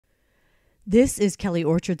This is Kelly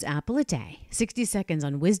Orchard's Apple a Day, 60 seconds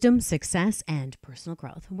on wisdom, success, and personal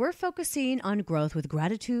growth. We're focusing on growth with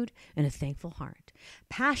gratitude and a thankful heart.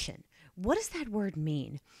 Passion. What does that word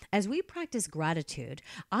mean? As we practice gratitude,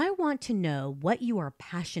 I want to know what you are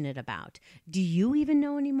passionate about. Do you even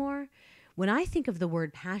know anymore? When I think of the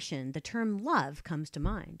word passion, the term love comes to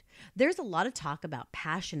mind. There's a lot of talk about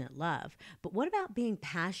passionate love, but what about being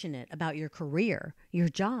passionate about your career, your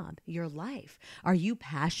job, your life? Are you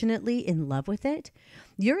passionately in love with it?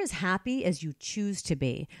 You're as happy as you choose to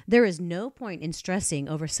be. There is no point in stressing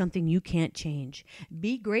over something you can't change.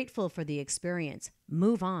 Be grateful for the experience.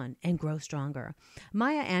 Move on and grow stronger.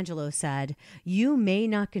 Maya Angelou said, "You may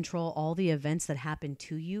not control all the events that happen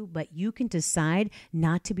to you, but you can decide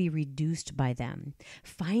not to be reduced by them."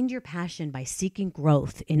 Find your passion by seeking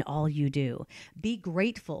growth in all you do. Be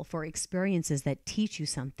grateful for experiences that teach you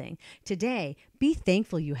something. Today, be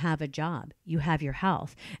thankful you have a job, you have your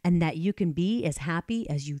health, and that you can be as happy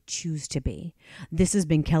as you choose to be. This has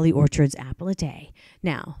been Kelly Orchard's Apple a Day.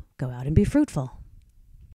 Now, go out and be fruitful.